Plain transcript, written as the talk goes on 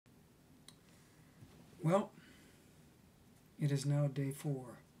Well, it is now day 4,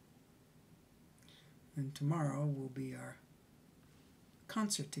 and tomorrow will be our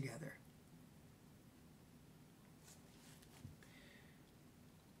concert together.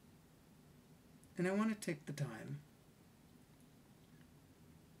 And I want to take the time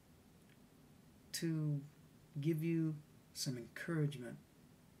to give you some encouragement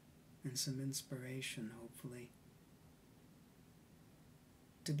and some inspiration, hopefully,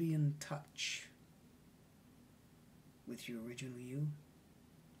 to be in touch with your original you,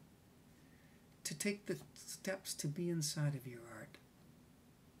 to take the steps to be inside of your art,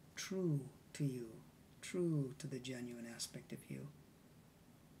 true to you, true to the genuine aspect of you,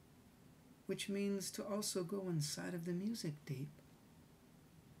 which means to also go inside of the music deep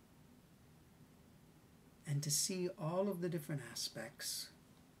and to see all of the different aspects,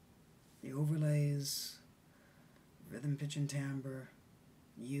 the overlays, rhythm, pitch, and timbre,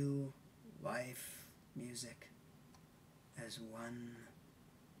 you, life, music, as one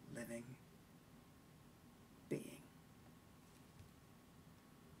living being.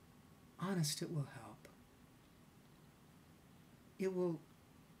 Honest, it will help. It will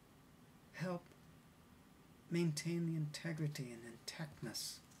help maintain the integrity and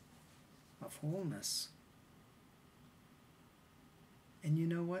intactness of wholeness. And you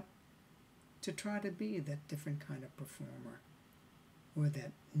know what? To try to be that different kind of performer or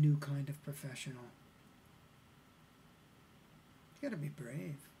that new kind of professional, you gotta be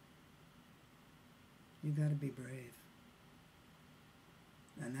brave. You gotta be brave.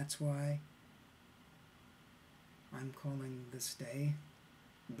 And that's why I'm calling this day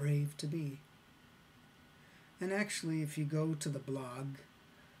Brave to Be. And actually, if you go to the blog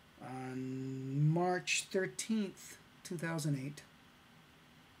on March 13th, 2008,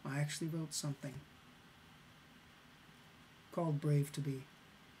 I actually wrote something called Brave to Be.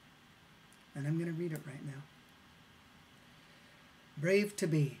 And I'm going to read it right now. Brave to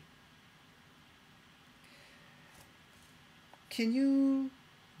Be. Can you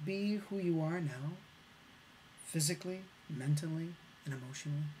be who you are now, physically, mentally, and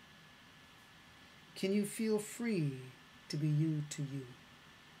emotionally? Can you feel free to be you to you?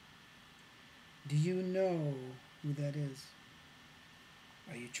 Do you know who that is?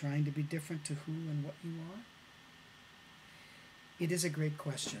 Are you trying to be different to who and what you are? It is a great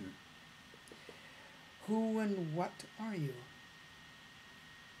question. Who and what are you?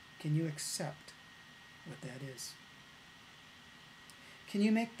 Can you accept what that is? Can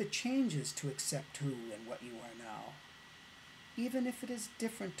you make the changes to accept who and what you are now, even if it is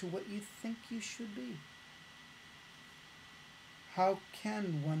different to what you think you should be? How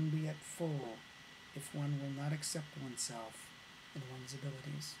can one be at full if one will not accept oneself and one's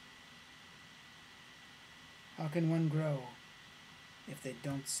abilities? How can one grow if they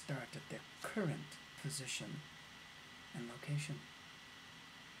don't start at their current position and location?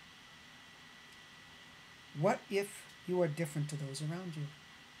 What if you are different to those around you?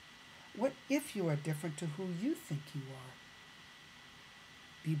 What if you are different to who you think you are?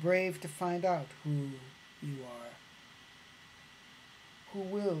 Be brave to find out who you are. Who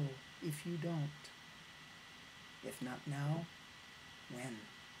will if you don't? If not now, when?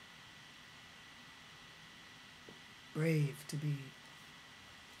 Brave to be.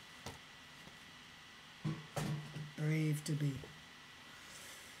 Brave to be.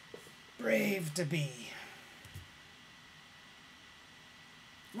 Brave to be.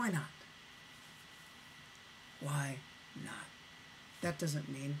 Why not? Why not? That doesn't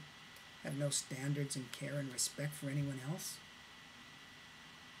mean have no standards and care and respect for anyone else.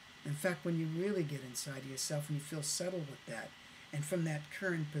 In fact, when you really get inside yourself and you feel settled with that, and from that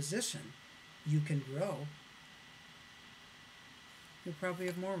current position, you can grow, you'll probably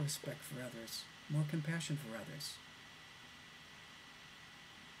have more respect for others, more compassion for others.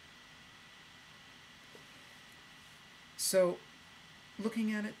 So,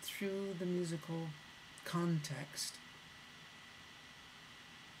 looking at it through the musical context,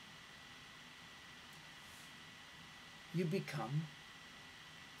 you become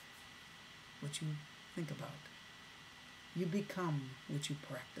what you think about. You become what you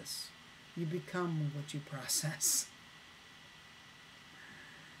practice. You become what you process.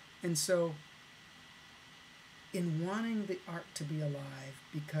 And so, in wanting the art to be alive,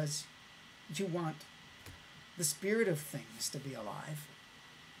 because you want the spirit of things to be alive,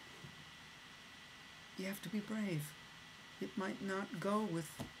 you have to be brave. It might not go with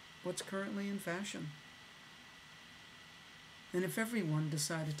what's currently in fashion. And if everyone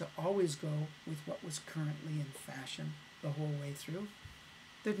decided to always go with what was currently in fashion the whole way through,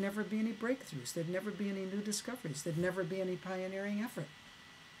 there'd never be any breakthroughs. There'd never be any new discoveries. There'd never be any pioneering effort.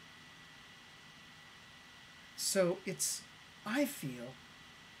 So it's, I feel,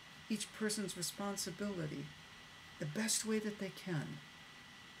 each person's responsibility, the best way that they can,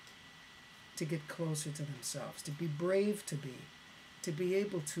 to get closer to themselves, to be brave to be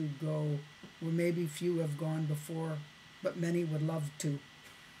able to go where maybe few have gone before, but many would love to.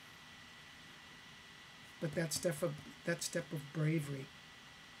 But that step of bravery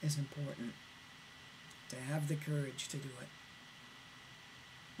is important, to have the courage to do it.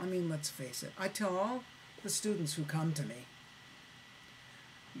 I mean, let's face it. I tell all the students who come to me,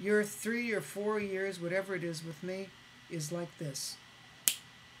 your 3 or 4 years, whatever it is with me, is like this.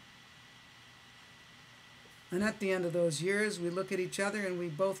 And at the end of those years, we look at each other and we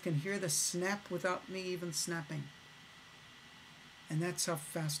both can hear the snap without me even snapping. And that's how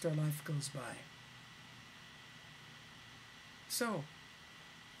fast our life goes by. So,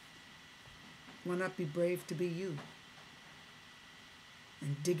 why not be brave to be you?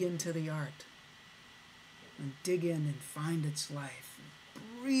 And dig into the art. And dig in and find its life.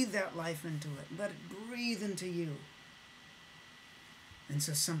 Breathe that life into it. Let it breathe into you. And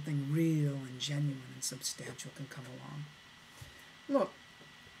so something real and genuine and substantial can come along. Look,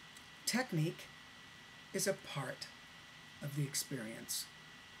 technique is a part of the experience.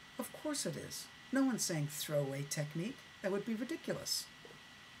 Of course it is. No one's saying throw away technique. That would be ridiculous.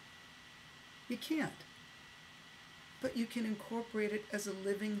 You can't. But you can incorporate it as a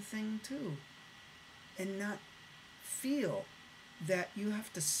living thing too. And not feel that you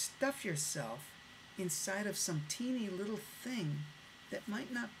have to stuff yourself inside of some teeny little thing that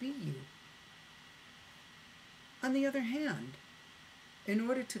might not be you. On the other hand, in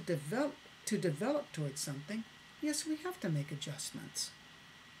order to develop towards something, yes, we have to make adjustments.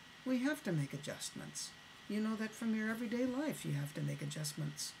 We have to make adjustments. You know that from your everyday life, you have to make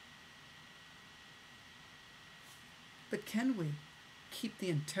adjustments. But can we keep the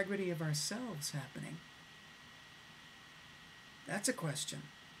integrity of ourselves happening? That's a question.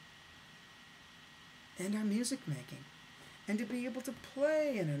 And our music making. And to be able to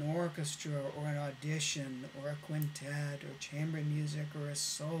play in an orchestra or an audition or a quintet or chamber music or a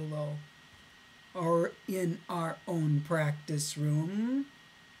solo or in our own practice room.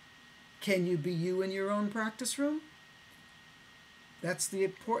 Can you be you in your own practice room? That's the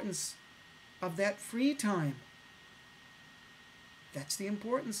importance of that free time. That's the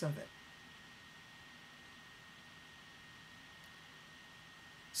importance of it.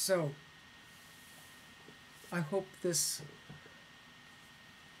 So, I hope this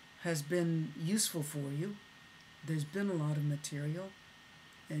has been useful for you. There's been a lot of material,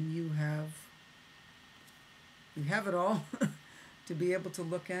 and you have it all to be able to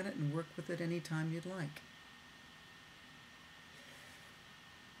look at it and work with it anytime you'd like.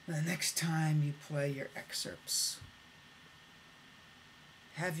 The next time you play your excerpts,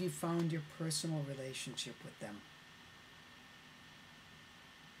 have you found your personal relationship with them?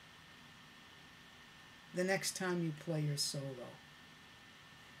 The next time you play your solo,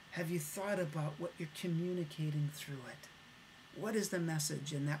 have you thought about what you're communicating through it? What is the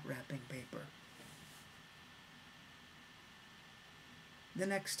message in that wrapping paper? The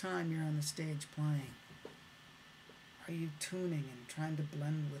next time you're on the stage playing, are you tuning and trying to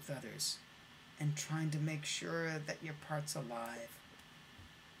blend with others and trying to make sure that your part's alive?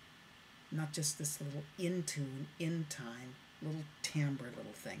 Not just this little in tune, in time, little timbre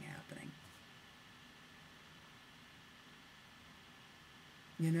little thing happening.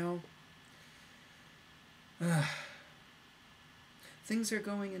 You know, things are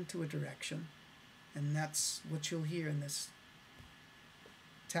going into a direction, and that's what you'll hear in this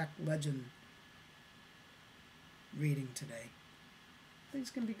tact legend reading today. Things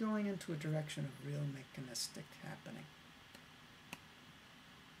can be going into a direction of real mechanistic happening.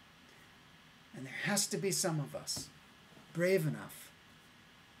 And there has to be some of us brave enough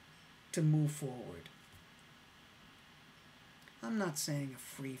to move forward. I'm not saying a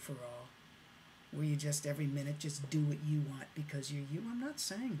free-for-all, where you just every minute just do what you want because you're you. I'm not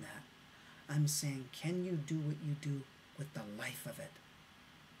saying that. I'm saying, can you do what you do with the life of it?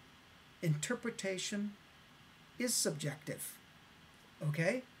 Interpretation is subjective,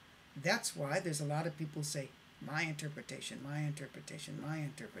 okay? That's why there's a lot of people say, my interpretation, my interpretation, my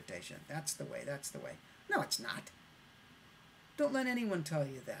interpretation. That's the way, that's the way. No, it's not. Don't let anyone tell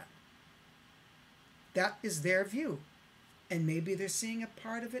you that. That is their view. And maybe they're seeing a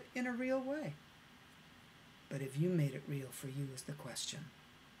part of it in a real way. But if you made it real for you is the question.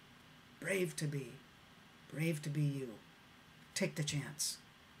 Brave to be you. Take the chance.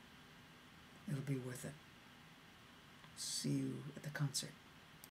 It'll be worth it. See you at the concert.